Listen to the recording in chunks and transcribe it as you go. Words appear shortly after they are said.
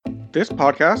This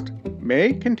podcast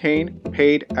may contain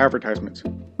paid advertisements,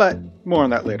 but more on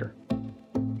that later.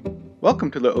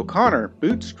 Welcome to the O'Connor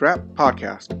Bootstrap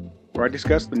Podcast, where I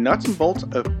discuss the nuts and bolts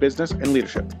of business and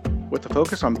leadership, with a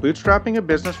focus on bootstrapping a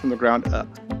business from the ground up.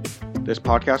 This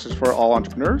podcast is for all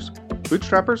entrepreneurs,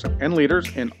 bootstrappers, and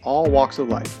leaders in all walks of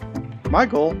life. My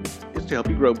goal is to help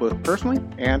you grow both personally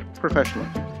and professionally.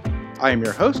 I am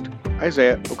your host,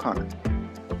 Isaiah O'Connor.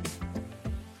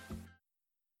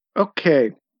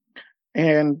 Okay,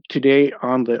 and today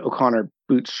on the O'Connor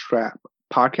Bootstrap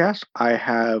Podcast, I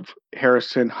have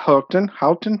Harrison Houghton.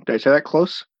 Did I say that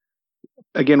close?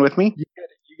 Again with me? You're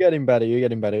getting better.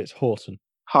 It's Houghton.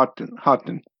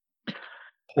 Houghton.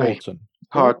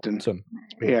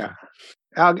 Yeah.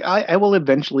 I will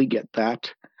eventually get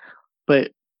that,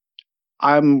 but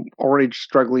I'm already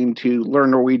struggling to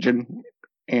learn Norwegian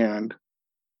and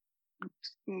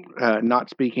not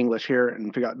speak English here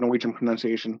and figure out Norwegian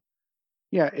pronunciation.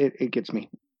 Yeah, it gets me.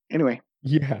 Anyway.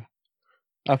 Yeah,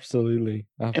 absolutely.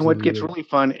 And what gets really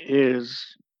fun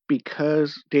is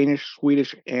because Danish,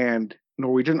 Swedish, and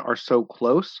Norwegian are so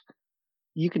close,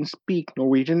 you can speak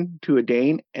Norwegian to a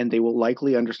Dane and they will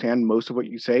likely understand most of what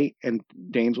you say, and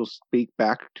Danes will speak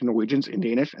back to Norwegians in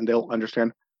Danish and they'll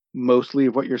understand mostly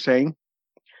of what you're saying.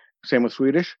 Same with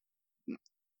Swedish.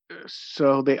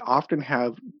 So they often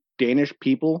have Danish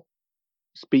people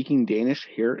speaking Danish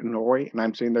here in Norway, and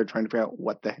I'm sitting there trying to figure out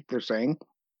what the heck they're saying.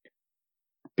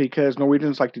 Because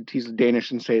Norwegians like to tease the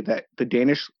Danish and say that the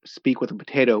Danish speak with a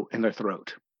potato in their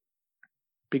throat.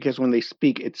 Because when they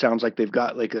speak, it sounds like they've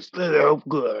got like this thing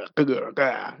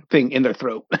in their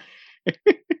throat.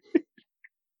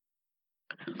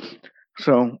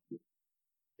 So,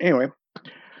 anyway.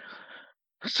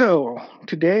 So,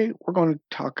 today we're going to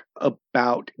talk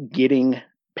about getting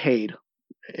paid.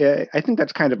 I think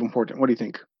that's kind of important. What do you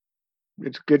think?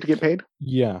 It's good to get paid?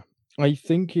 Yeah, I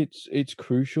think it's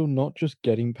crucial, not just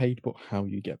getting paid, but how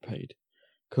you get paid.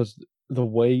 Because the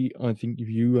way I think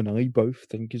you and I both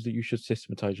think is that you should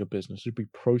systematize your business. There should be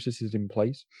processes in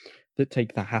place that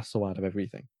take the hassle out of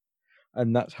everything.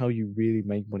 And that's how you really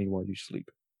make money while you sleep.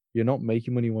 You're not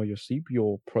making money while you sleep.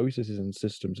 Your processes and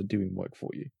systems are doing work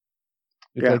for you.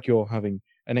 It's like you're having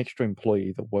an extra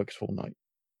employee that works full night.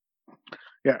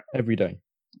 Yeah. Every day.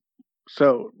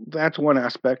 So that's one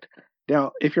aspect.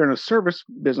 Now, if you're in a service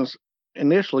business,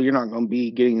 initially you're not going to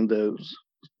be getting those.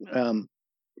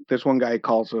 This one guy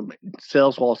calls them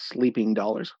sales while sleeping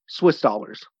dollars, Swiss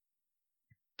dollars.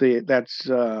 That's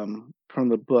from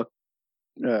the book.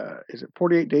 Is it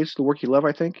 48 Days to the Work You Love?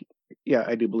 I think. Yeah,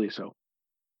 I do believe so.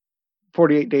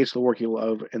 48 Days to the Work You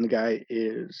Love, and the guy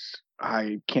is,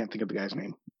 I can't think of the guy's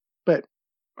name, but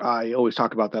I always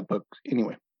talk about that book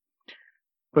anyway.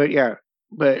 But yeah,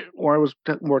 but what I was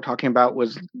more talking about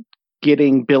was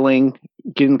getting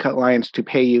cut lines to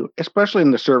pay you, especially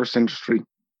in the service industry.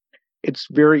 It's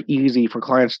very easy for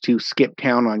clients to skip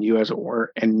town on you, as it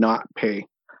were, and not pay.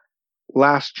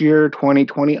 Last year,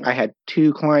 2020, I had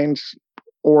 2 clients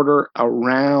order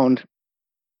around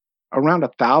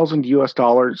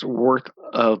 $1,000 worth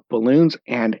of balloons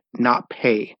and not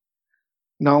pay.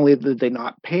 Not only did they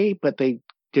not pay, but they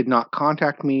did not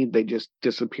contact me. They just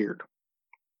disappeared.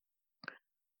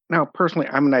 Now, personally,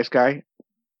 I'm a nice guy.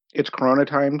 It's Corona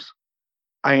times.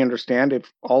 I understand if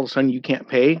all of a sudden you can't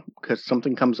pay because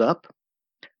something comes up,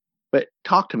 but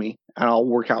talk to me and I'll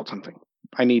work out something.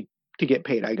 I need to get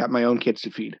paid. I got my own kids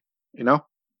to feed,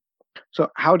 So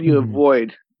how do you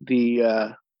avoid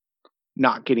the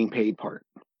not getting paid part?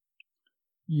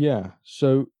 Yeah.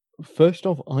 So first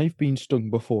off, I've been stung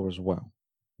before as well,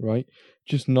 right?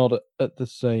 Just not at the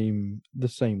same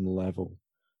level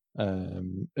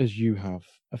as you have,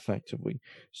 effectively.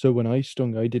 So when I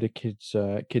stung, I did a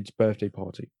kid's birthday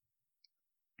party.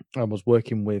 I was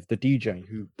working with the DJ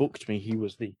who booked me. He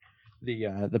was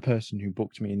the person who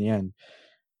booked me in the end.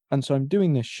 And so I'm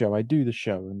doing this show. I do the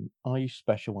show, and I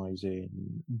specialize in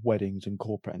weddings and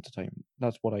corporate entertainment.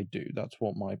 That's what I do. That's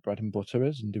what my bread and butter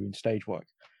is, and doing stage work.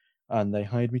 And they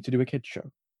hired me to do a kids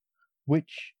show,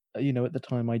 which, at the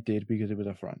time I did because it was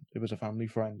a friend. It was a family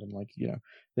friend, and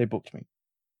they booked me.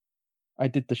 I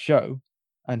did the show,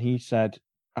 and he said,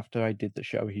 after I did the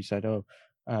show, he said, "Oh,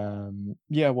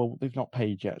 yeah, well, they've not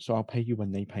paid yet, so I'll pay you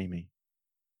when they pay me."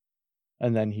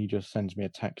 And then he just sends me a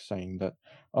text saying that,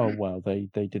 "Oh, well, they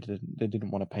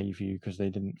didn't want to pay for you because they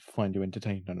didn't find you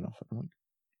entertaining enough." I'm like,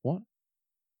 what?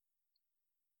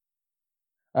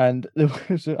 And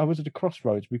I was at a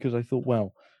crossroads because I thought,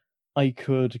 well, I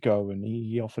could go, and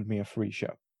he offered me a free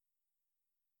show.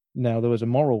 Now there was a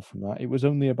moral from that. It was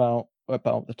only about at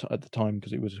the time,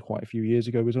 because it was quite a few years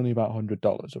ago. It was only about $100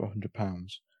 or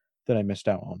 £100 that I missed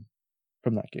out on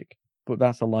from that gig. but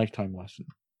that's a lifetime lesson.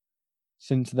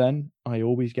 Since then, I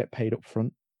always get paid up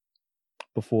front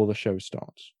before the show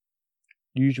starts.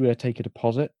 Usually I take a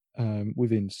deposit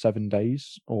within 7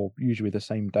 days, or usually the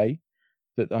same day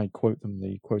that I quote them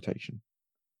the quotation.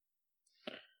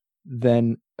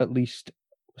 Then at least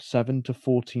 7 to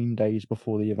 14 days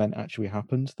before the event actually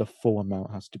happens, the full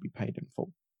amount has to be paid in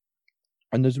full.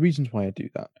 And there's reasons why I do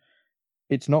that.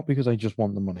 It's not because I just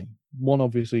want the money. One,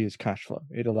 obviously, is cash flow.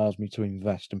 It allows me to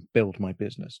invest and build my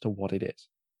business to what it is.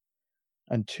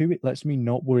 And two, it lets me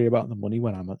not worry about the money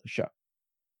when I'm at the show.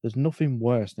 There's nothing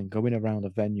worse than going around a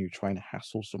venue trying to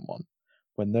hassle someone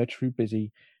when they're too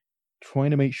busy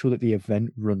trying to make sure that the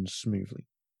event runs smoothly,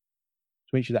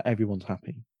 to make sure that everyone's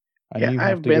happy. And Yeah, you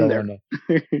have I've to been go there. on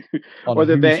Or a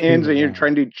the who's event ends who and you're around.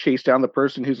 trying to chase down the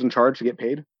person who's in charge to get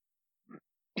paid.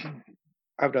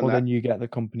 I've done Or that. then you get the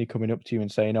company coming up to you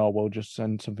and saying, "Oh, we'll just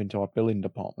send something to our billing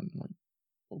department." Like,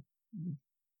 well, and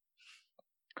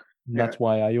Yeah. that's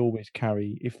why I always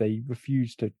carry, if they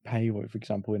refuse to pay, for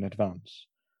example, in advance,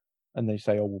 and they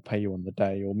say, "Oh, we'll pay you on the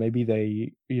day," or maybe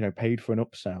they, paid for an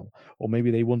upsell, or maybe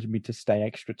they wanted me to stay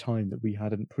extra time that we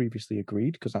hadn't previously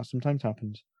agreed, because that sometimes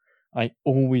happens. I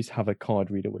always have a card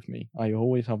reader with me. I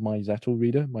always have my Zettel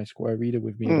reader, my Square reader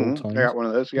with me at all I times, got one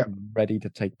of those. Yeah. ready to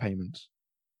take payments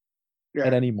Yeah.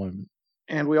 at any moment.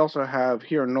 And we also have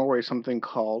here in Norway something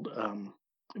called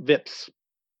VIPS.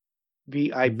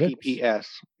 VIPPS.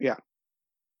 Yeah.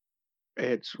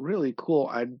 It's really cool.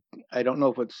 I don't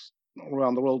know if it's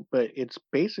around the world, but it's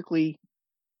basically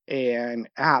an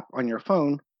app on your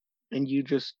phone, and you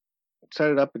just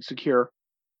set it up. It's secure.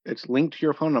 It's linked to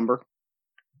your phone number.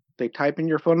 They type in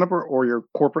your phone number or your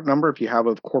corporate number if you have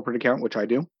a corporate account, which I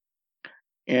do,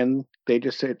 and they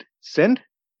just hit send,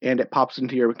 and it pops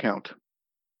into your account.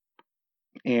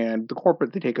 And the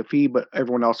corporate, they take a fee, but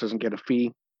everyone else doesn't get a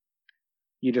fee.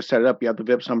 You just set it up. You have the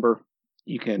VIPS number.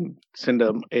 You can send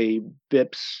them a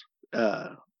VIPS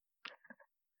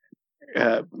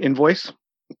invoice.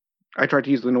 I tried to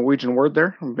use the Norwegian word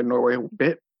there. I've been in Norway a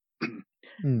bit.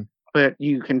 But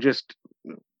you can just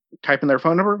type in their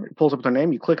phone number. It pulls up their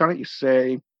name. You click on it. You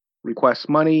say, request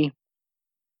money,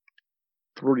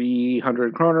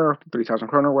 300 kroner, 3,000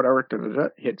 kroner, whatever. Da, da, da,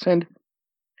 hit send.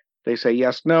 They say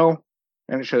yes, no,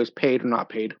 and it shows paid or not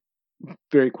paid.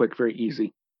 Very quick, very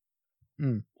easy.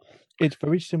 It's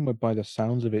very similar by the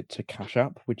sounds of it to Cash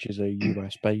App, which is a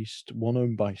US-based one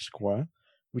owned by Square,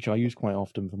 which I use quite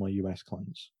often for my US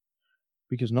clients.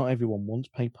 Because not everyone wants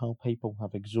PayPal. PayPal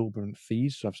have exorbitant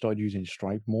fees, so I've started using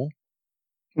Stripe more.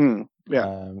 Yeah.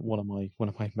 One of my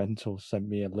mentors sent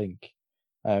me a link,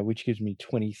 which gives me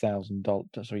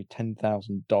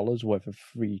 $10,000 worth of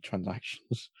free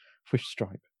transactions with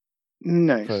Stripe.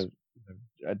 Nice. For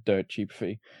a dirt cheap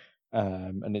fee.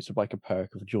 And it's like a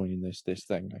perk of joining this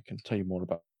thing. I can tell you more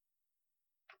about.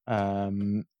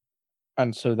 And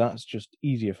so that's just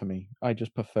easier for me. I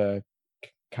just prefer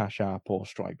Cash App or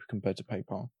Stripe compared to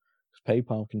PayPal, because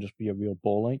PayPal can just be a real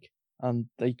ball ache, and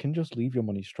they can just leave your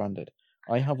money stranded.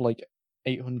 I have like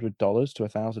 $800 to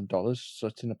 $1,000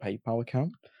 set in a PayPal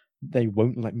account. They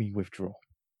won't let me withdraw.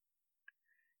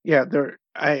 Yeah,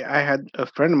 I had a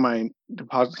friend of mine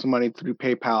deposit some money through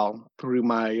PayPal through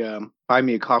my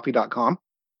buymeacoffee.com.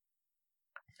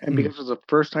 And because it was the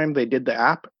first time they did the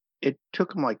app, it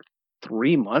took them like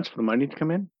 3 months for the money to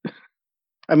come in.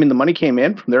 I mean, the money came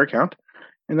in from their account,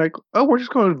 and like, oh, we're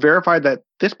just going to verify that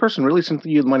this person really sent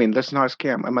you the money and this is not a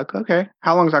scam. I'm like, okay,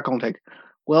 how long is that going to take?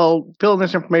 Well, fill in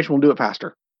this information, we'll do it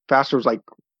faster. Faster was like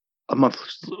a month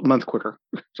quicker.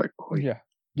 It's like, yeah,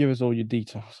 give us all your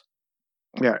details.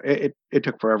 Yeah, it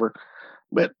took forever.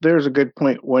 But there's a good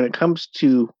point. When it comes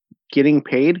to getting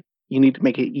paid, you need to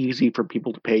make it easy for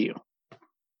people to pay you.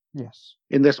 Yes.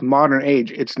 In this modern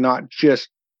age, it's not just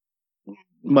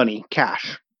money,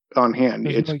 cash on hand.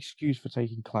 There's no excuse for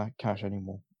taking cash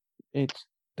anymore. It's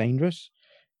dangerous,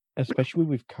 especially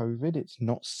with COVID. It's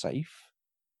not safe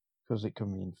because it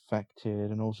can be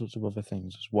infected and all sorts of other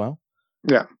things as well.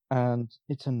 Yeah. And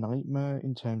it's a nightmare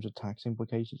in terms of tax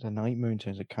implications, a nightmare in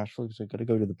terms of cash flow, because I've got to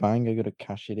go to the bank, I've got to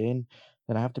cash it in,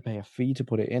 then I have to pay a fee to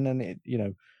put it in, and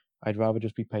I'd rather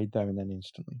just be paid there and then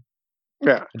instantly.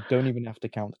 Yeah. I don't even have to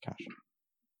count the cash.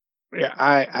 Yeah,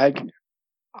 I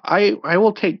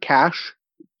will take cash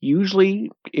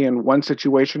usually in one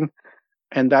situation,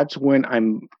 and that's when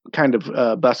I'm kind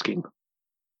of busking.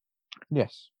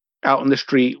 Yes. Out in the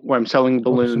street where I'm selling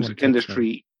balloons in the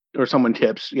street, or someone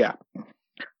tips, yeah.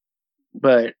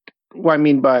 But what I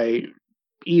mean by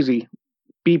easy,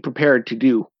 be prepared to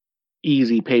do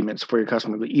easy payments for your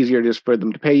customer. The easier it is for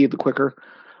them to pay you, the quicker.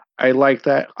 I like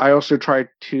that. I also try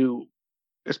to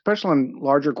especially on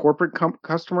larger corporate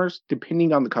customers,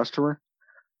 depending on the customer,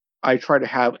 I try to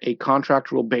have a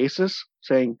contractual basis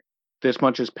saying this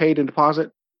much is paid in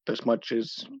deposit, this much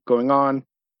is going on.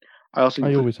 I also I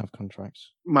include always have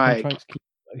contracts. my Contracts keep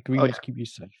oh agreements yeah, keep you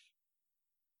safe.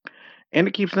 and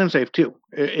it keeps them safe too.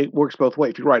 It works both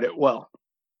ways if you write it well.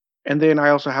 And then I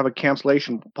also have a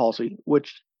cancellation policy,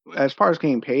 which, as far as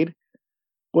getting paid,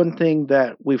 one thing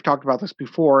that we've talked about this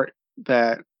before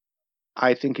that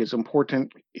I think is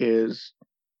important is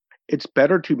it's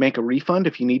better to make a refund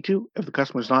if you need to. If the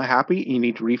customer's not happy and you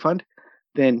need to refund,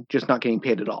 than just not getting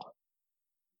paid at all.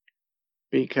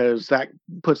 Because that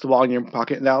puts the ball in your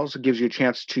pocket and that also gives you a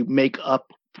chance to make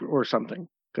up or something.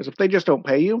 Because if they just don't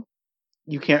pay you,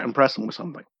 you can't impress them with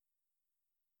something.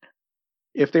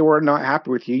 If they were not happy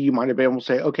with you, you might have been able to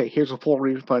say, okay, here's a full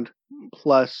refund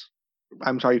plus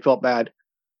I'm sorry you felt bad.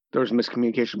 There was a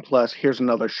miscommunication plus here's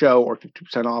another show or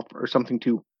 50% off or something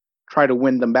to try to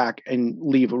win them back and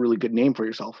leave a really good name for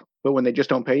yourself. But when they just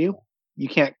don't pay you, you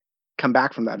can't come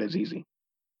back from that as easy.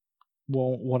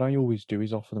 Well, what I always do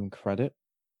is offer them credit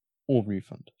or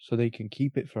refund, so they can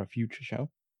keep it for a future show,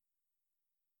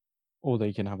 or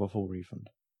they can have a full refund.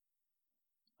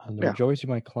 And the Yeah. majority of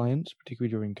my clients, particularly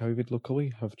during COVID, luckily,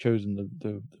 have chosen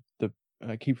the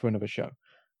keep for another show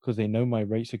because they know my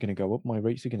rates are going to go up. My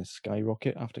rates are going to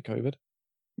skyrocket after COVID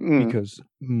Mm. because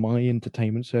my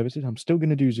entertainment services, I'm still going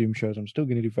to do Zoom shows, I'm still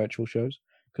going to do virtual shows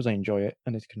because I enjoy it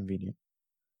and it's convenient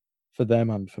for them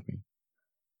and for me.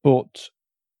 But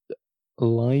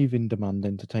live in demand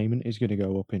entertainment is going to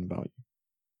go up in value.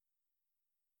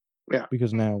 Yeah.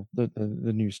 Because now the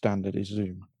new standard is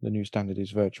Zoom. The new standard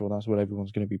is virtual. That's what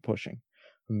everyone's going to be pushing.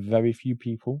 And very few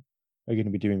people are going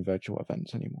to be doing virtual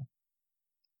events anymore.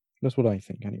 That's what I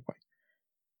think, anyway.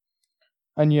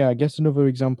 And yeah, I guess another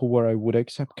example where I would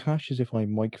accept cash is if I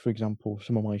might, for example,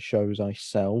 some of my shows, I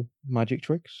sell magic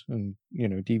tricks and,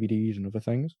 DVDs and other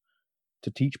things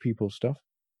to teach people stuff.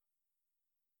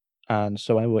 And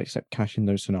so I will accept cash in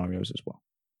those scenarios as well.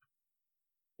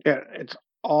 Yeah. It's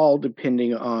all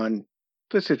depending on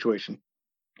the situation.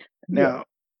 Yeah.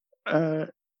 Now,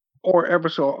 or ever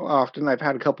so often, I've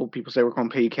had a couple of people say we're going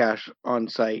to pay you cash on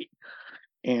site,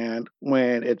 and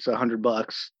when it's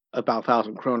 $100, about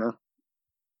 1,000 kroner,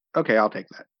 okay, I'll take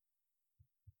that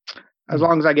as Mm.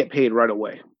 long as I get paid right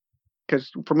away. Because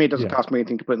for me, it doesn't Yeah. cost me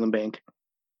anything to put in the bank.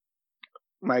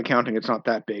 My accounting, it's not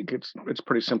that big. It's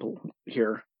pretty simple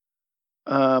here.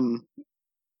 Um,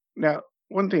 Now,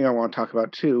 one thing I want to talk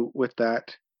about too with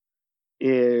that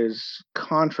is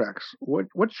contracts.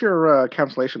 What's your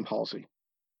cancellation policy?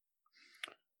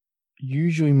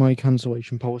 Usually my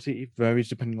cancellation policy, it varies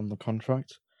depending on the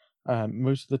contract.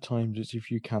 Most of the times it's if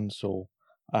you cancel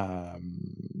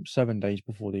 7 days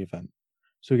before the event.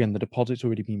 So again, the deposit's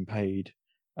already been paid,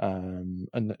 and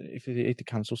if they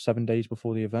cancel 7 days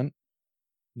before the event,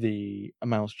 the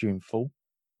amount's due in full.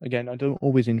 Again, I don't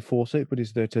always enforce it, but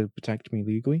it's there to protect me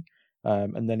legally.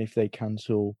 And then if they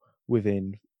cancel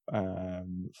within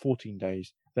 14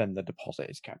 days, then the deposit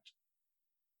is kept.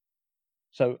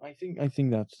 So I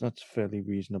think that's fairly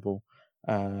reasonable.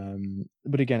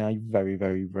 But again, I very,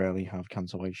 very rarely have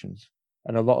cancellations.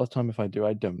 And a lot of the time if I do,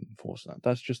 I don't enforce that.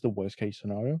 That's just the worst case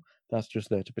scenario. That's just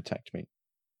there to protect me.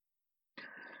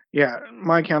 Yeah,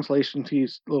 my cancellation fee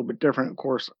is a little bit different. Of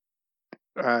course,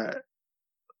 uh,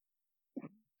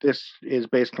 this is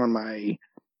based on my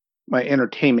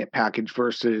entertainment package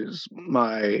versus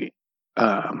my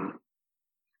um,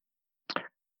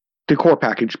 decor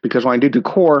package. Because when I do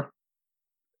decor,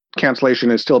 cancellation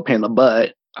is still a pain in the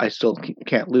butt. I still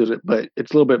can't lose it, but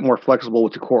it's a little bit more flexible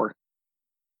with decor.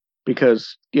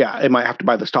 Because yeah, I might have to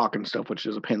buy the stock and stuff, which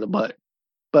is a pain in the butt.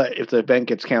 But if the event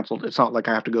gets canceled, it's not like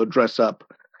I have to go dress up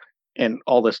and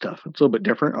all this stuff. It's a little bit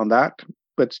different on that,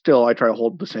 but still, I try to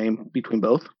hold the same between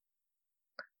both.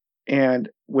 And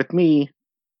with me,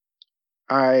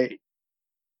 I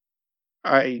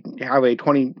I have a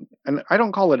 20, and I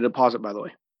don't call it a deposit, by the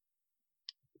way.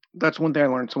 That's one thing I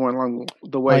learned somewhere along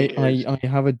the way is I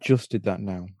have adjusted that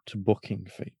now to booking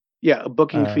fee. yeah, a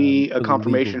booking fee, For legal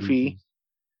reasons.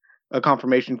 a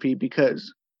confirmation fee,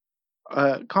 because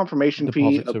confirmation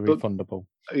fee, a Deposits are book refundable.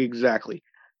 exactly.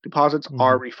 Deposits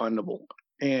are Hmm. refundable,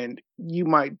 and you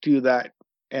might do that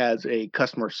as a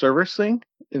customer service thing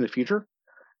in the future,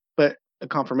 but a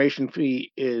confirmation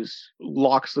fee is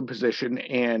locks the position,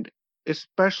 and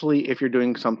especially if you're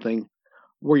doing something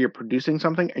where you're producing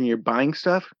something and you're buying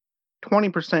stuff,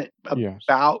 20% Yes.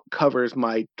 about covers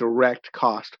my direct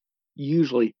cost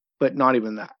usually, but not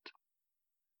even that.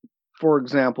 For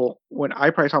example, when I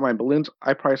price out my balloons,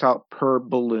 I price out per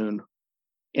balloon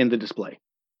in the display.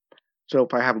 So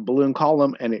if I have a balloon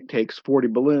column and it takes 40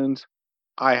 balloons,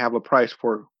 I have a price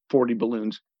for 40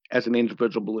 balloons as an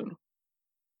individual balloon.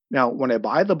 Now, when I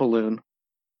buy the balloon,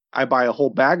 I buy a whole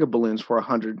bag of balloons for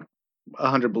 100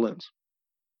 balloons,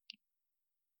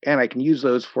 and I can use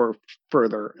those for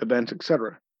further events,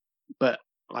 etc. But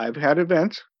I've had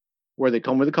events where they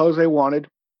told me the colors they wanted,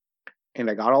 and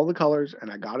I got all the colors,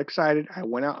 and I got excited. I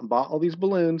went out and bought all these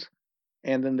balloons,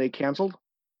 and then they canceled,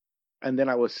 and then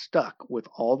I was stuck with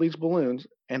all these balloons,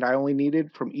 and I only needed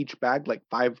from each bag like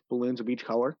 5 balloons of each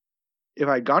color. If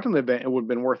I'd gotten the event, it would have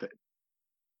been worth it.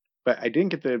 But I didn't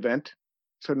get the event,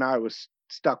 so now I was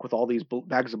stuck with all these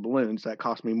bags of balloons that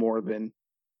cost me more than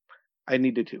I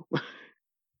needed to.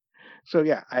 So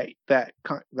yeah, that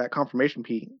confirmation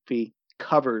fee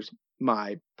covers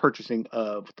my purchasing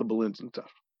of the balloons and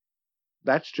stuff.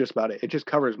 That's just about it. It just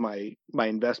covers my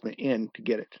investment in to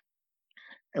get it.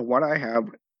 And what I have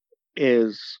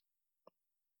is,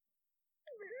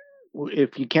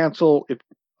 if you cancel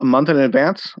a month in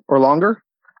advance or longer,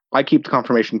 I keep the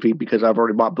confirmation fee because I've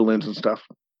already bought balloons and stuff.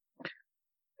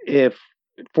 If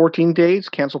 14 days,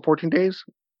 cancel 14 days,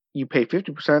 you pay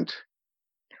 50%.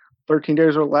 13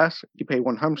 days or less, you pay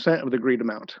 100% of the agreed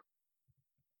amount.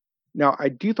 Now, I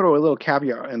do throw a little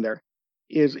caveat in there,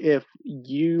 is if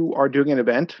you are doing an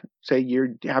event, say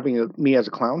you're having me as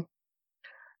a clown,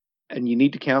 and you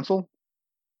need to cancel,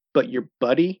 but your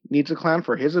buddy needs a clown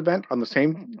for his event on the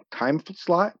same time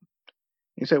slot,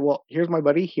 you say, well, here's my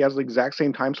buddy. He has the exact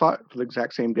same time slot for the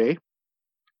exact same day.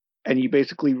 And you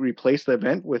basically replace the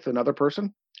event with another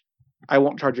person. I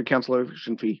won't charge a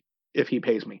cancellation fee if he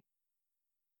pays me.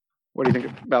 What do you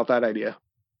think about that idea?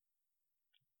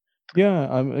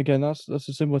 Yeah, again, that's a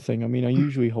similar thing. I mean, I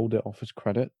usually hold it off as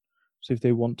credit. So if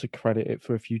they want to credit it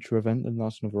for a future event, then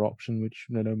that's another option, which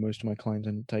I know most of my clients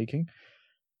end up taking.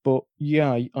 But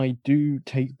yeah, I do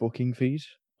take booking fees.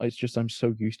 It's just I'm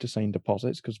so used to saying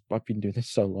deposits because I've been doing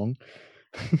this so long.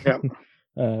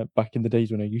 Yeah. Back in the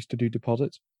days when I used to do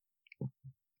deposits.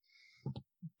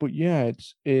 But yeah,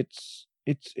 it's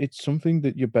something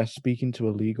that you're best speaking to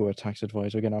a legal or a tax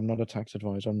advisor. Again, I'm not a tax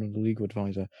advisor, I'm not a legal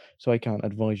advisor, so I can't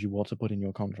advise you what to put in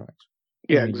your contract.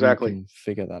 Yeah, Only you exactly. can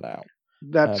figure that out.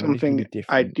 That's And it's going to something be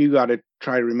I different. do got to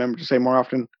try to remember to say more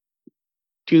often.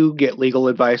 Do get legal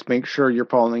advice. Make sure you're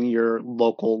following your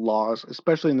local laws,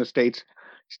 especially in the states.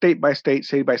 State by state,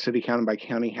 city by city, county by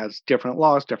county has different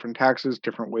laws, different taxes,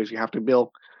 different ways you have to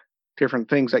bill, different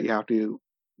things that you have to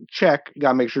check. You got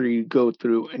to make sure you go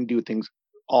through and do things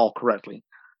all correctly.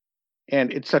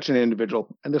 And it's such an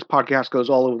individual. And this podcast goes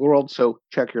all over the world, so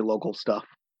check your local stuff.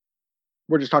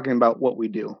 We're just talking about what we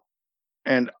do.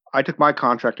 And I took my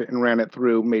contract and ran it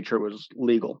through, made sure it was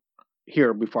legal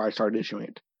here before I started issuing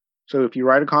it. So if you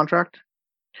write a contract,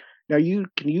 now you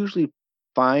can usually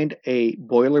find a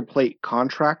boilerplate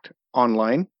contract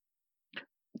online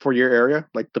for your area,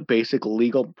 like the basic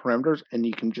legal parameters, and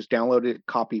you can just download it,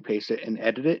 copy, paste it, and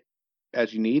edit it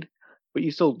as you need. But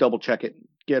you still double check it,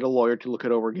 get a lawyer to look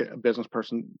it over, get a business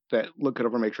person that look it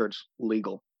over, make sure it's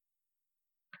legal.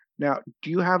 Now, do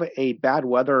you have a bad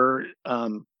weather,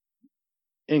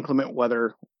 inclement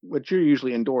weather, which you're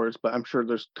usually indoors, but I'm sure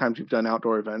there's times you've done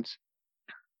outdoor events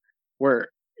where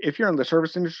if you're in the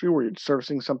service industry where you're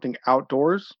servicing something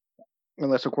outdoors,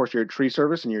 unless of course you're a tree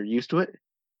service and you're used to it,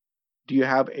 do you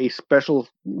have a special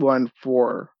one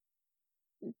for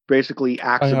basically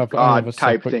I acts of have a God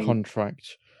type separate thing?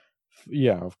 contract.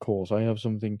 Yeah, of course. I have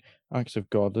something acts of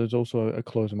God. There's also a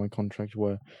clause in my contract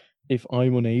where if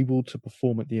I'm unable to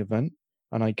perform at the event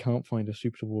and I can't find a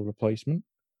suitable replacement,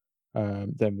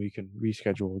 then we can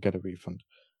reschedule or get a refund.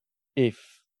 If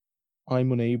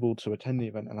I'm unable to attend the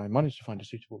event and I manage to find a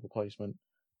suitable replacement,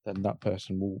 then that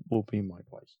person will be in my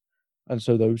place. And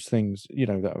so those things,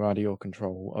 that are out of your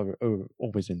control are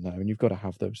always in there, and you've got to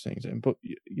have those things in. But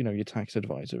your tax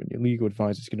advisor and your legal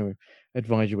advisor is going to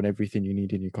advise you on everything you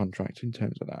need in your contract in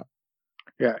terms of that.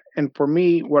 Yeah. And for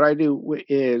me, what I do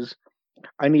is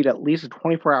I need at least a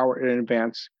 24-hour in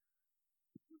advance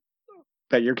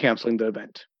that you're canceling the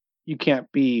event. You can't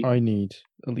be, I need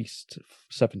at least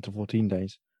 7 to 14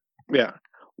 days. yeah.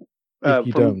 If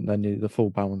you From don't, then the full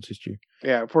balance is due.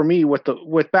 Yeah, for me with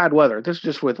bad weather, this is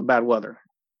just with the bad weather.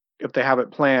 If they have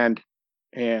it planned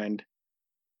and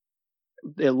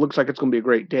it looks like it's going to be a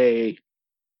great day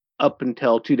up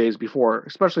until 2 days before,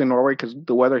 especially in Norway because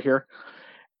the weather here.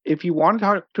 If you want to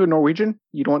talk to a Norwegian,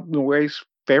 you know what Norway's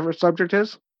favorite subject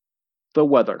is? The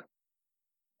weather.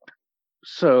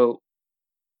 So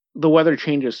the weather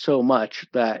changes so much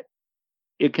that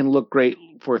it can look great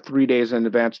for 3 days in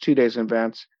advance, 2 days in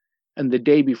advance, and the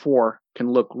day before can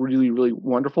look really, really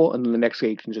wonderful, and then the next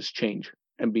day can just change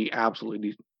and be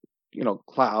absolutely,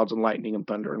 clouds and lightning and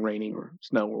thunder and raining or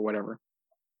snow or whatever.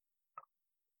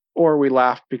 Or we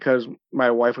laughed because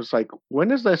my wife was like,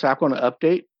 "When is this app going to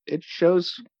update? It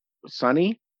shows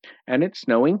sunny and it's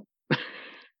snowing."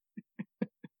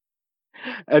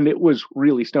 And it was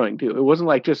really snowing too. It wasn't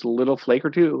like just a little flake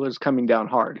or two, it was coming down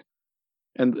hard.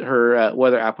 And her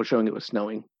weather app was showing it was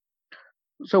snowing.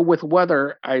 So with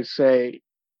weather, I say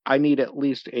I need at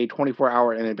least a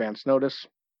 24-hour in advance notice.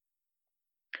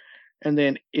 And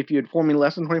then if you inform me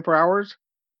less than 24 hours,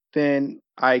 then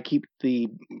I keep the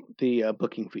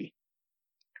booking fee,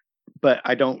 but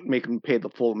I don't make them pay the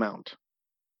full amount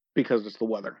because it's the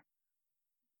weather.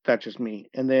 That's just me.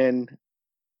 And then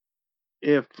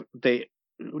if they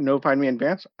notify me in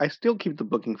advance, I still keep the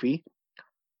booking fee,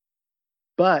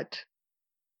 but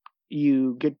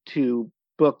you get to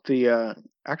book the.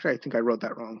 Actually, I think I wrote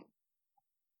that wrong.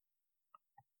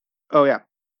 Oh yeah,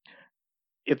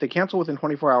 if they cancel within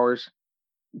 24 hours,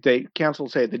 they cancel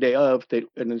say the day of.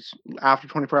 And it's after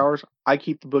 24 hours. I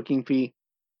keep the booking fee.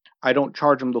 I don't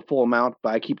charge them the full amount,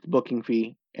 but I keep the booking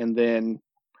fee, and then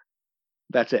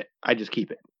that's it. I just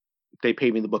keep it. They pay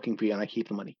me the booking fee, and I keep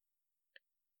the money.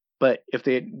 But if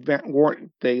they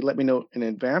they let me know in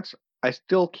advance, I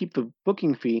still keep the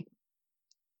booking fee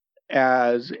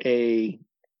as a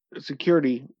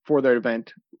security for their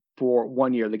event for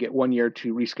 1 year. They get 1 year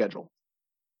to reschedule.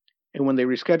 And when they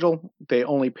reschedule, they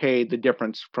only pay the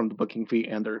difference from the booking fee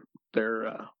and their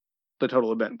the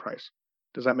total event price.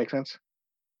 Does that make sense?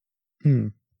 Hmm.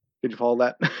 Did you follow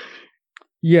that?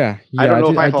 Yeah, I yeah, don't know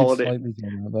if I I did followed it. slightly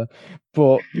zone out there,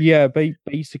 but yeah,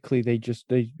 basically they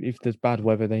if there's bad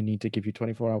weather, they need to give you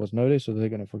 24 hours notice, or they're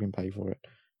gonna fucking pay for it.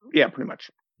 Yeah, pretty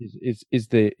much. Is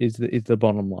the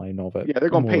bottom line of it Yeah, they're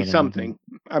going to more pay than anything. something.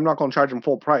 I'm not going to charge them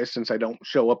full price since I don't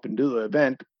show up and do the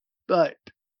event. But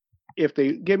if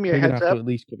they give me a They're gonna heads have to up, at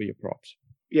least cover your props.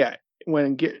 yeah,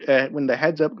 when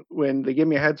they give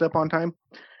me a heads up on time,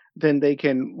 then they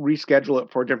can reschedule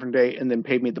it for a different day and then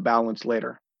pay me the balance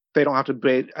later. They don't have to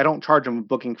pay. I don't charge them a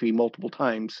booking fee multiple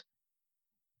times.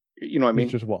 You know what I It's mean?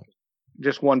 just what?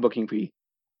 Just one booking fee,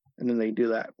 and then they do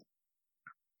that.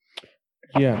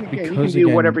 Yeah, And again, you can because do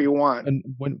whatever again, you want. and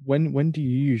when do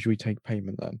you usually take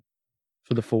payment then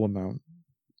for the full amount?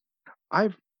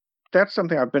 I've That's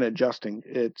something I've been adjusting.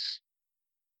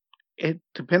 It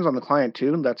depends on the client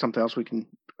too, and that's something else we can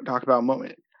talk about in a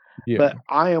moment. But Yeah,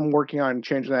 I am working on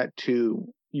changing that to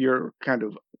your kind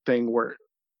of thing where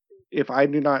if I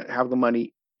do not have the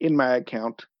money in my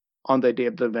account on the day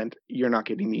of the event, you're not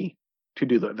getting me to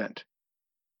do the event,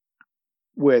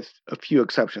 with a few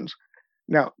exceptions.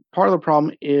 Now, part of the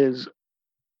problem is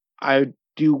I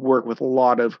do work with a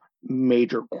lot of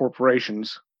major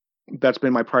corporations. That's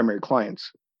been my primary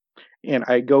clients. And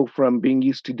I go from being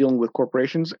used to dealing with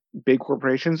corporations, big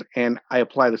corporations, and I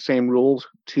apply the same rules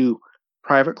to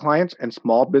private clients and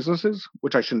small businesses,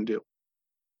 which I shouldn't do.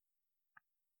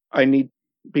 I need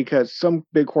Because some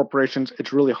big corporations,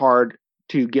 it's really hard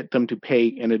to get them to pay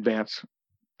in advance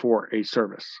for a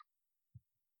service.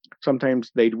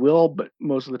 Sometimes they will, but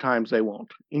most of the times they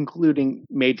won't, including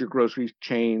major grocery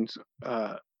chains.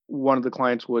 One of the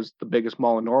clients was the biggest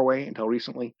mall in Norway until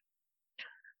recently.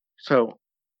 So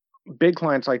big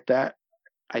clients like that,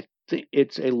 I think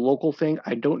it's a local thing.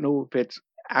 I don't know if it's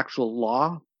actual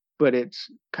law, but it's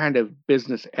kind of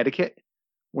business etiquette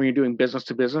when you're doing business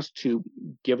to business to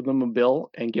give them a bill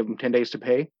and give them 10 days to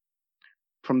pay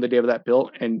from the day of that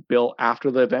bill and bill after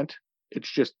the event.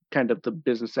 It's just kind of the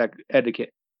business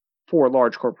etiquette for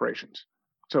large corporations.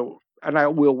 So, and I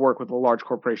will work with a large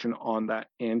corporation on that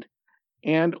and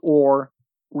or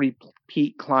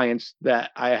repeat clients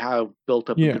that I have built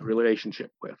up a yeah. good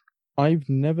relationship with. I've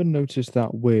never noticed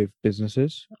that with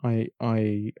businesses. I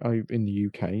in the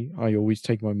UK, I always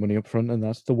take my money up front, and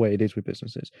that's the way it is with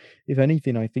businesses. If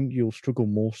anything, I think you'll struggle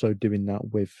more so doing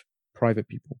that with private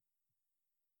people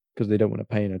because they don't want to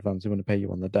pay in advance; they want to pay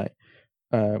you on the day.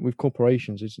 With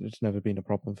corporations, it's never been a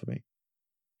problem for me.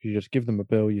 You just give them a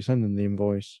bill, you send them the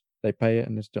invoice, they pay it,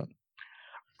 and it's done.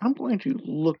 I'm going to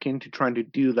look into trying to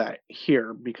do that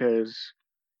here because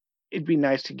it'd be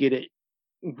nice to get it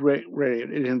ready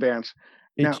in advance.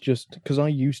 It's Now, just because I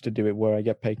used to do it where I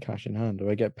get paid cash in hand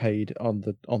or I get paid on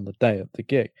the day of the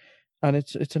gig, and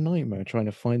it's a nightmare trying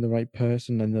to find the right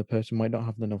person, and the person might not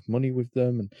have enough money with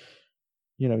them,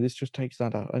 and this just takes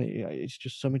that out, and it's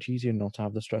just so much easier not to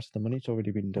have the stress of the money. It's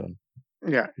already been done.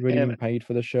 yeah, You've already and been paid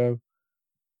for the show.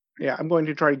 yeah, I'm going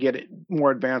to try to get it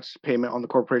more advanced payment on the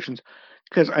corporations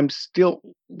because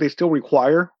they still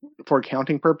require for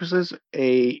accounting purposes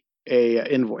a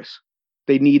invoice.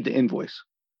 They need the invoice.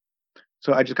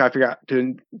 So I just got to figure out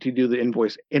to do the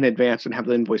invoice in advance and have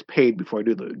the invoice paid before I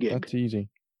do the gig. That's easy.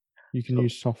 You can So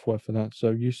use software for that.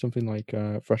 So use something like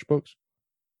FreshBooks.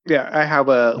 Yeah, I have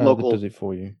a that does local. it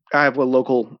for you. I have a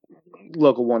local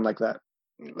one like that.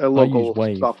 A I use local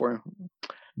Wave. software.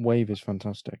 Wave is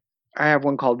fantastic. I have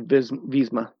one called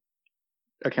Visma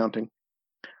Accounting,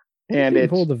 What is and it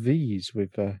with all it's the V's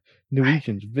with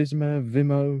Norwegians? Visma,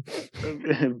 Vimo,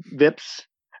 Vips.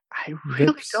 I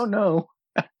really Vips, don't know,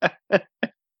 but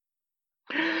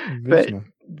Visma.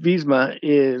 Visma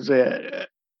is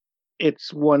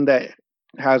it's one that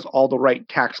has all the right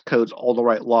tax codes, all the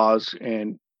right laws,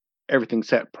 and everything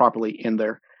set properly in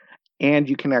there. And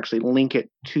you can actually link it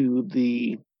to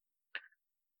the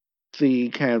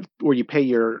kind of where you pay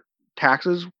your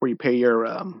taxes, where you pay your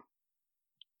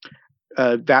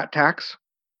VAT tax.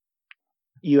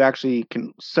 You actually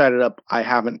can set it up. I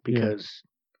haven't Yeah. because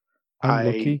I'm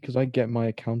lucky I because I get my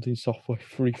accounting software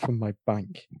free from my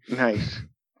bank, nice,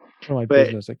 from my but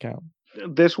business account.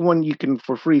 this one you can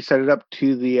for free set it up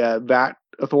to the VAT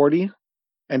authority,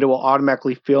 and it will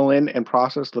automatically fill in and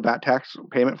process the VAT tax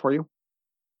payment for you.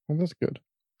 Well, that's good.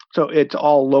 So it's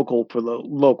all local for the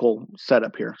local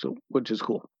setup here, so which is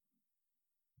cool.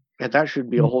 And that should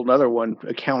be a Yeah. whole nother one.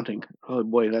 Accounting. Oh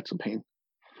boy, that's a pain.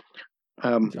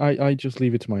 I just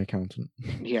leave it to my accountant.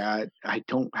 Yeah, I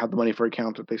don't have the money for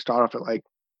accountant. They start off at like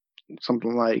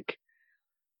something like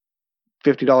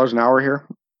 $50 an hour here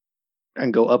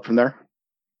and go up from there.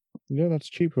 Yeah, that's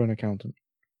cheap for an accountant.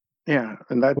 Yeah,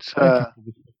 and that's My accountant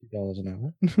is $50 an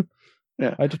hour.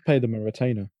 yeah, I just pay them a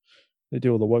retainer. They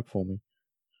do all the work for me.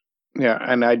 yeah,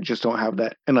 and I just don't have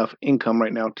that enough income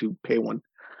right now to pay one.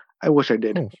 I wish I Of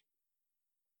did. course.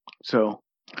 So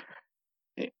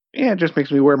yeah, it just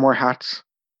makes me wear more hats.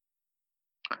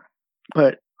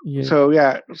 But Yeah. so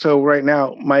yeah, so right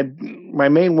now my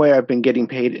main way I've been getting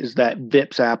paid is that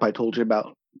Vips app I told you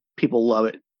about. People love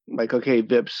it. Like, okay,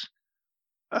 Vips.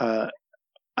 Uh,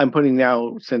 I'm putting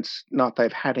now, since not that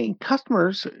I've had any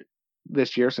customers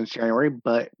this year since January,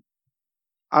 but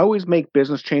I always make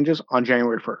business changes on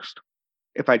January 1st.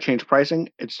 If I change pricing,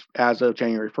 it's as of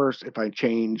January 1st. If I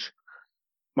change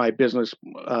my business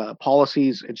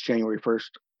policies, it's January 1st.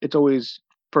 It's always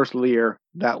first of the year.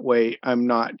 That way, I'm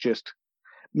not just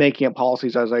making up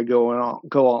policies as I go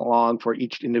along for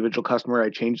each individual customer. I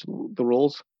change the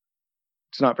rules.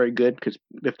 It's not very good because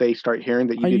if they start hearing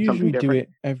that you I did something usually do different, it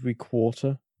every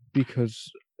quarter because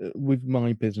with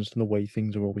my business and the way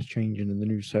things are always changing and the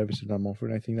new services I'm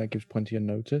offering, I think that gives plenty of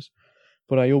notice.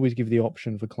 But I always give the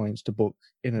option for clients to book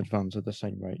in advance at the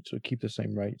same rate, so keep the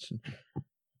same rates.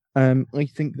 And I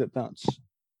think that that's,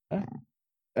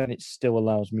 and it still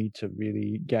allows me to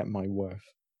really get my worth.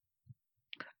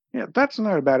 yeah, that's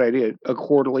not a bad idea. A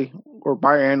quarterly or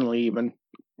biannually even,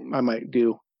 I might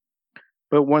do.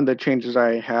 But one of the changes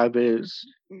I have is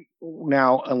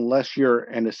now, unless you're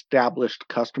an established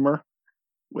customer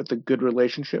with a good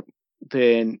relationship,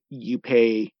 then you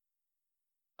pay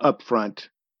upfront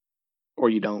or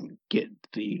you don't get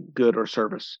the good or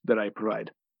service that I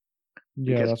provide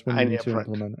Yeah, because that's when I you need need to upfront.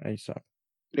 implement ASAP.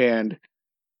 And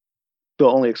the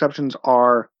only exceptions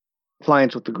are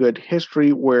clients with a good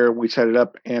history where we set it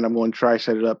up and I'm going to try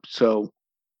set it up. So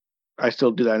I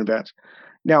still do that in advance.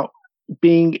 Now,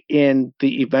 being in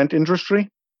the event industry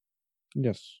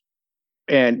Yes.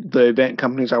 and the event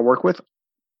companies I work with,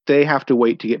 they have to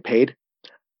wait to get paid.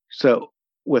 So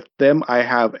with them, I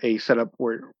have a setup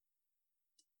where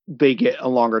they get a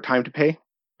longer time to pay.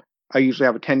 I usually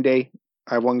have a 10-day.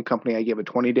 I have one company I give a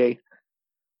 20-day.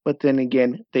 But then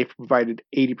again, they've provided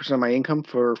 80% of my income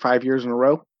for 5 years in a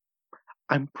row.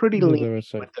 I'm pretty Yeah, lenient they're a with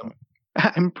safe them.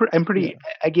 bet. I'm Yeah. pretty.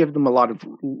 I give them a lot of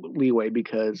leeway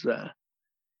because,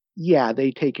 yeah,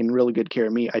 they take in really good care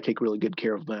of me. I take really good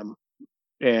care of them,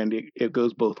 and it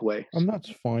goes both ways. And that's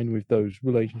fine with those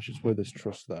relationships where there's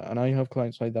trust there. And I have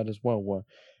clients like that as well, where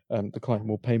the client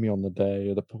will pay me on the day,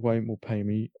 or the client will pay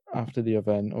me after the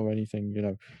event, or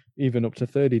anything, even up to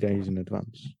 30 days in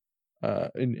advance.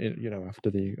 After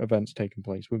the event's taken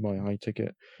place with my high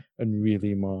ticket and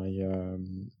really my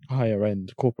higher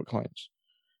end corporate clients,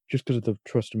 just because of the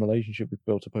trust and relationship we've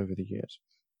built up over the years.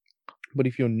 But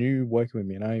if you're new working with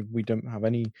me and we don't have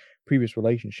any previous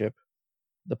relationship,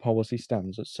 the policy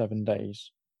stands at 7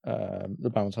 days.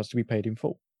 The balance has to be paid in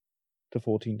full to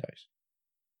 14 days.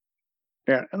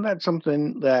 Yeah, and that's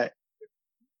something that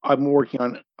I'm working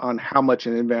on how much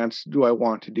in advance do I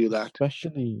want to do that?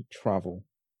 Especially travel.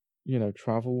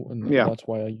 Travel, and Yeah, that's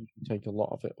why I usually take a lot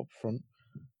of it up front.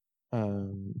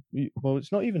 Well,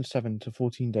 it's not even 7 to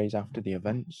 14 days after the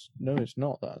events. No, it's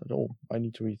not that at all. I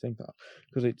need to rethink that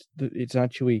because it's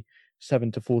actually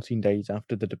 7 to 14 days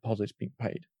after the deposit's been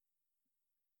paid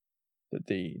that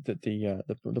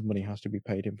the money has to be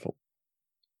paid in full.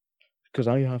 Because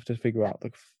I have to figure out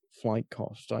flight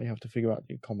costs. I have to figure out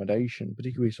the accommodation,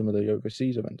 particularly some of the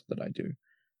overseas events that I do.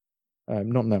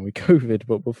 Not now with COVID,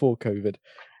 but before COVID.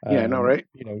 Yeah, I know, right?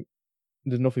 You know,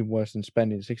 there's nothing worse than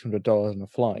spending $600 on a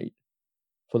flight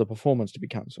for the performance to be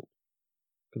cancelled,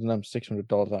 because then I'm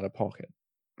 $600 out of pocket,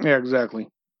 Yeah, exactly.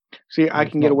 See, and I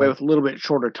it's can get not away like with a little bit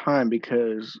shorter time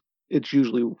because it's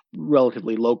usually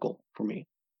relatively local for me.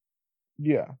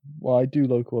 yeah. Well, I do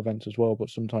local events as well, but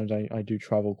sometimes I do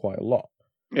travel quite a lot.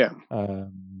 Yeah,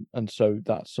 And so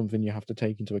that's something you have to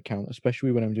take into account,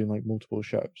 especially when I'm doing like multiple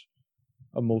shows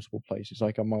at multiple places.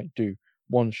 Like I might do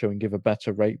one show and give a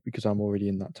better rate because I'm already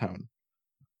in that town,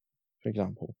 for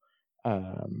example.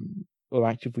 Or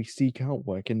actively seek out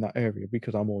work in that area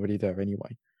because I'm already there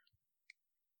anyway.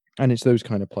 And it's those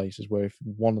kind of places where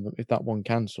if that one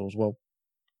cancels, well,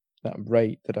 that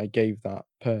rate that I gave that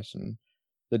person,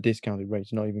 the discounted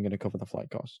rate's not even going to cover the flight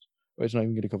cost, or it's not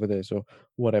even going to cover this, or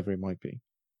whatever it might be.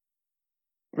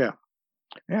 yeah,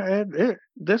 yeah.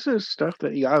 This is stuff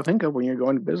that you gotta think of when you're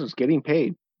going to business. Getting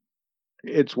paid.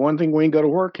 It's one thing when you go to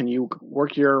work and you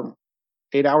work your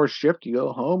 8 hour shift, you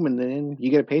go home and then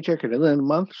you get a paycheck at the end of the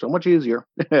month. So much easier.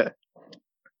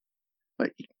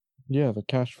 But Yeah, the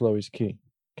cash flow is key.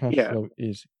 Cash yeah, flow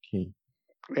is key.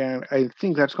 and I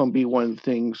think that's going to be one of the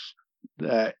things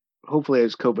that hopefully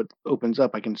as COVID opens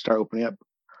up, I can start opening up,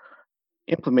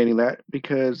 implementing that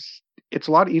because it's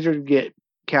a lot easier to get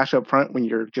cash up front when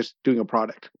you're just doing a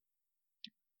product.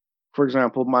 For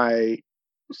example, my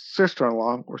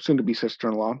sister-in-law, or soon-to-be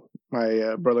sister-in-law,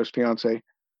 my brother's fiance,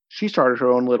 she started her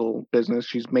own little business.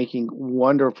 She's making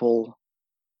wonderful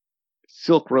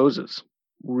silk roses,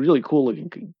 really cool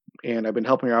looking, and I've been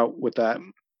helping her out with that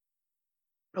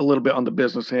a little bit on the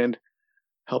business end,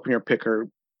 helping her pick her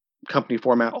company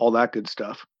format, all that good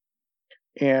stuff.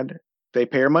 And they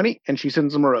pay her money, and she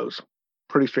sends them a rose.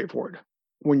 Pretty straightforward.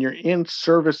 When you're in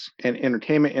service and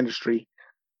entertainment industry,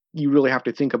 you really have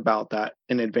to think about that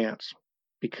in advance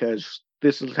because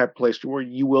this is the type of place where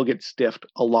you will get stiffed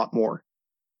a lot more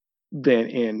than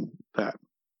in that.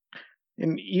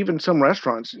 And even some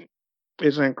restaurants,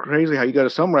 isn't it crazy how you go to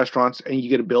some restaurants and you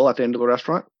get a bill at the end of the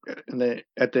restaurant and then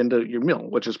at the end of your meal,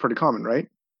 which is pretty common, right?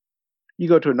 You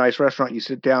go to a nice restaurant, you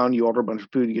sit down, you order a bunch of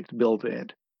food, you get the bill at the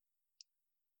end,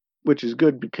 which is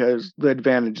good because the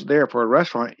advantage there for a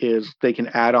restaurant is they can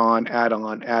add on, add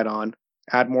on, add on,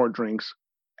 add more drinks,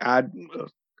 add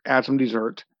add some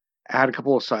dessert, add a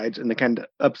couple of sides, and they kind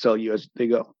of upsell you as they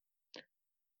go.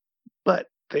 But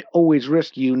they always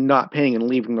risk you not paying and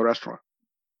leaving the restaurant.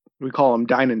 We call them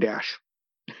dine and dash.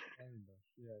 Yeah,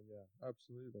 yeah,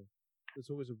 absolutely. There's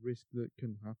always a risk that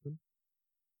can happen.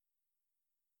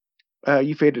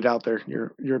 You faded out there.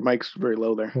 Your mic's very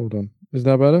low there. Hold on. Is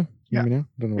that better? Yeah, Hear me now?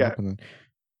 Don't know what yeah, happened then.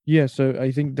 Yeah, so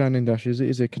I think dine and dash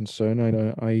is a concern. I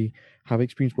know I have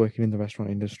experience working in the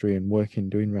restaurant industry and working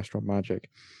doing restaurant magic.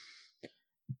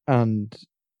 And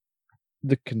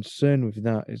the concern with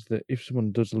that is that if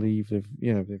someone does leave,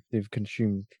 they've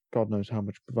consumed God knows how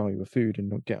much value of food and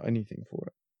not get anything for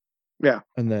it. yeah,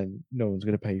 And then no one's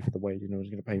going to pay for the wages, no one's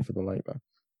going to pay for the labor.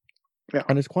 yeah,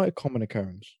 And it's quite a common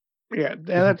occurrence. yeah. And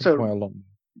Does that's happen a quite a lot.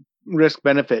 risk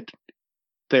benefit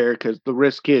there because the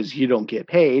risk is you don't get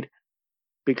paid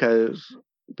because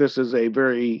this is a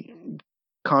very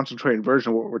concentrated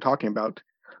version of what we're talking about.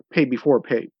 Pay before,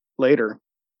 pay later.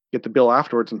 Get the bill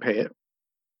afterwards and pay it.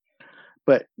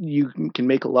 But you can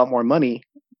make a lot more money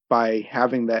by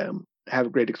having them have a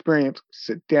great experience,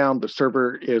 sit down. The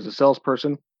server is a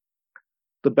salesperson.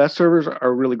 The best servers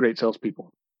are really great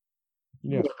salespeople,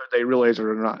 Yeah. whether they realize it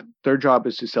or not. Their job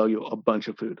is to sell you a bunch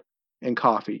of food and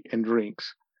coffee and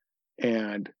drinks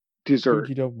and Food dessert.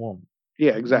 you don't want.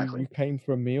 Yeah, You exactly. came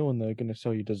for a meal and they're going to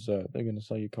sell you dessert. They're going to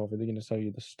sell you coffee. They're going to sell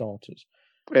you the starters,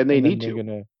 And they and then need they're to. going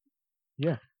to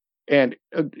yeah. And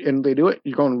they do it.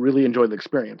 You're going to really enjoy the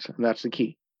experience, and that's the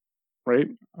key, right?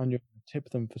 And you're going to tip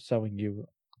them for selling you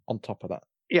on top of that.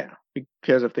 Yeah,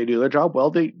 because if they do their job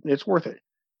well, it's worth it.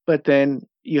 But then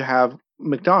you have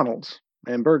McDonald's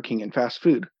and Burger King and fast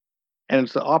food, and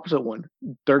it's the opposite one.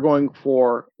 They're going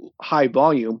for high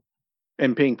volume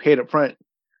and being paid up front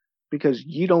because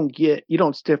you don't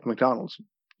stiff McDonald's.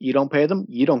 You don't pay them,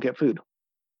 you don't get food.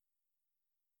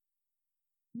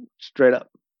 Straight up.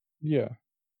 Yeah,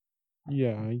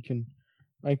 yeah,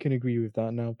 I can agree with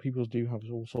that. Now, people do have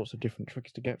all sorts of different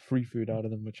tricks to get free food out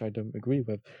of them, which I don't agree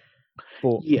with.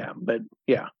 But Yeah, but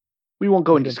yeah. We won't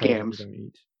go we into don't pay, we scams. don't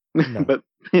eat. No, But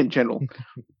in general,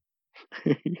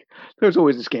 there's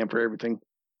always a scam for everything,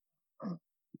 of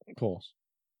course.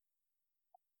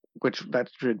 which that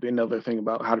should be another thing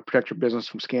about how to protect your business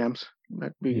from scams.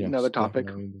 That'd be Yes, another topic.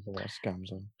 definitely. There's a lot of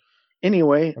scams on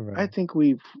Anyway, I around. think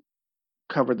we've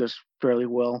covered this fairly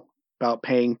well about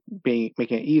making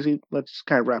it easy. Let's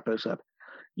kind of wrap this up.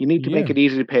 You need to make Yeah. it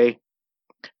easy to pay.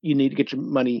 You need to get your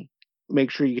money. Make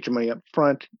sure you get your money up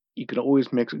front. You can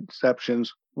always make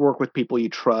exceptions. Work with people you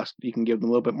trust. You can give them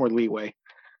a little bit more leeway,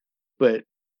 but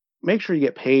make sure you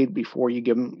get paid before you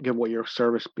give away your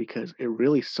service, because it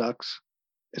really sucks,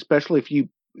 especially if you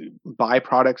buy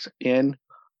products in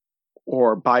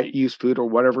or buy used food or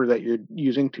whatever that you're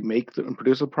using to make and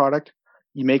produce a product.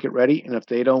 You make it ready, and if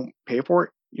they don't pay for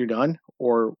it, you're done.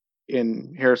 Or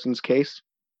in Harrison's case,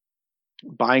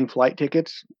 buying flight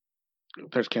tickets,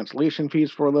 there's cancellation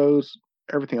fees for those,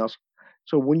 everything else.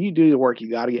 So when you do the work, you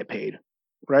got to get paid,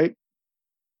 right?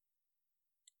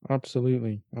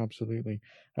 Absolutely, absolutely.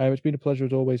 It's been a pleasure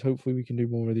as always. Hopefully, we can do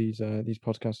more of these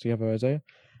podcasts together, Isaiah.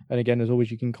 And again, as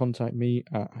always, you can contact me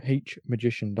at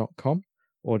hmagician.com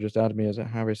or just add me as a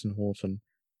Harrison Horton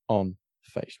on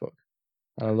Facebook.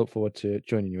 And I look forward to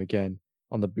joining you again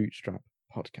on the Bootstrap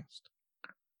podcast.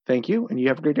 Thank you, and you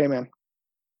have a great day, man.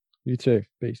 You too.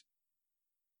 Peace.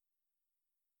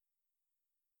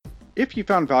 If you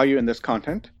found value in this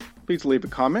content, please leave a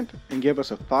comment and give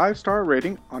us a 5-star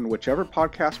rating on whichever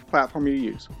podcast platform you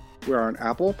use. We're on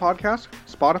Apple Podcasts,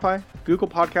 Spotify, Google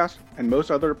Podcasts, and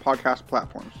most other podcast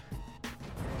platforms.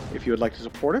 If you would like to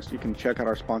support us, you can check out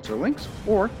our sponsor links,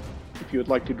 or if you would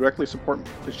like to directly support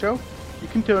the show, you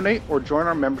can donate or join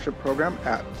our membership program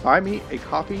at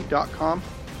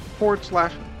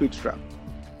buymeacoffee.com/bootstrap.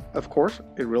 Of course,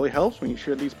 it really helps when you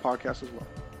share these podcasts as well.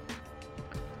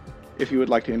 If you would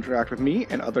like to interact with me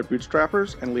and other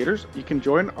bootstrappers and leaders, you can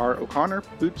join our O'Connor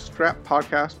Bootstrap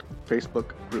Podcast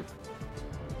Facebook group.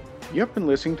 You have been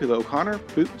listening to the O'Connor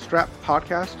Bootstrap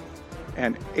Podcast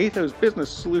and Athos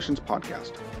Business Solutions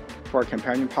Podcast. For our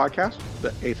companion podcast,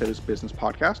 the Athos Business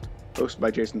Podcast, hosted by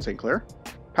Jason St. Clair,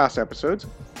 past episodes,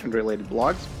 and related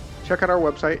blogs, check out our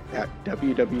website at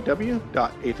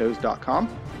www.athos.com,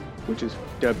 which is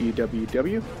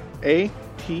www.atheoz.com,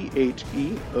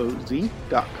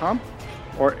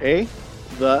 or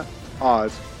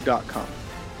theoz.com.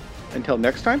 Until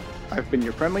next time, I've been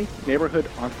your friendly neighborhood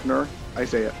entrepreneur,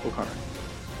 Isaiah O'Connor.